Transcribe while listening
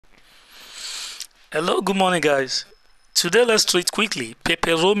Hello, good morning, guys. Today, let's treat quickly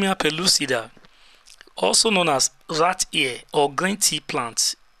Pepperomia pellucidar, also known as rat ear or green tea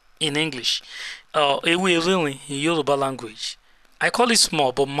plant in English, ewe rinrin in Yoruba language. I call it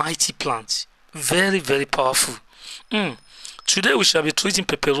small but mighty plant, very, very powerful. Mm. Today, we shall be treating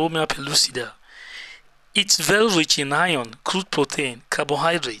Pepperomia pellucidar. It's very rich in iron, crude protein,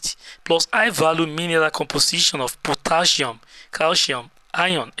 carbohydrate, plus high value mineral composition of potassium, calcium,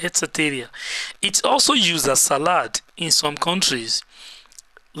 iron, etc. It's also used as salad in some countries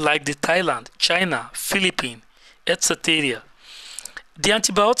like the Thailand, China, Philippines, etc. The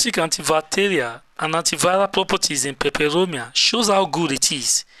antibiotic, antibacterial, and antiviral properties in peperomia shows how good it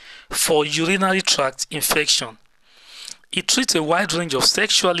is for urinary tract infection. It treats a wide range of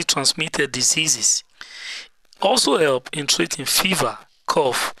sexually transmitted diseases. Also help in treating fever,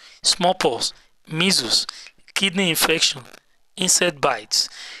 cough, smallpox, measles, kidney infection, insect bites,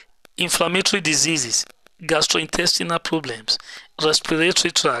 inflammatory diseases, gastrointestinal problems,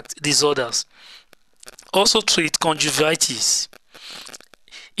 respiratory tract disorders. Also treat conjunctivitis.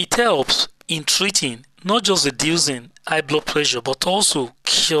 It helps in treating not just reducing high blood pressure but also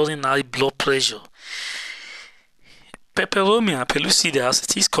curing high blood pressure. Pepperomia pellucidar, as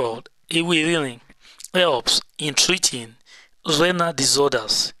it is called, rinrin, helps in treating renal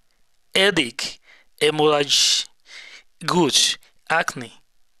disorders, headache, hemorrhage, gout, acne,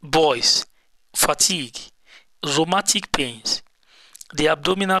 boils, fatigue, rheumatic pains, the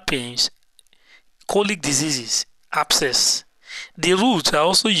abdominal pains, colic diseases, abscess. The roots are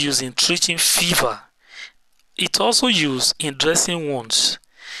also used in treating fever. It's also used in dressing wounds.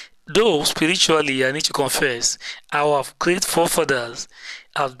 Though spiritually, I need to confess, our great forefathers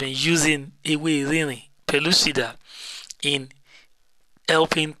have been using ewe rinrin, pellucidar, in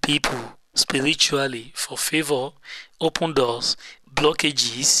helping people spiritually for favor, open doors,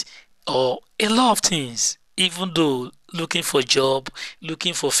 blockages, or a lot of things. Even though looking for job,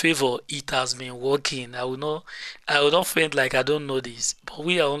 looking for favor, it has been working. I will not feel like I don't know this, but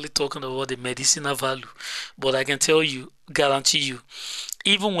we are only talking about the medicinal value. But I can tell you, guarantee you,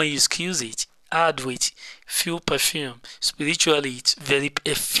 even when you squeeze it, add with few perfume, spiritually it's very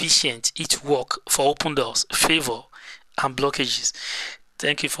efficient. It work for open doors, favor, and blockages.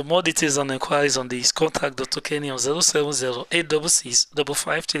 Thank you. For more details and inquiries on this, contact Dr. Kenny on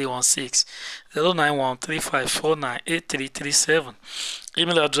 070-866-55316, 091-3549-8337.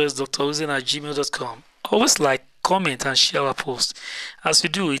 Email address druzen@gmail.com. Always like, comment, and share our post. As you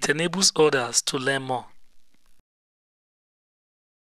do, it enables others to learn more.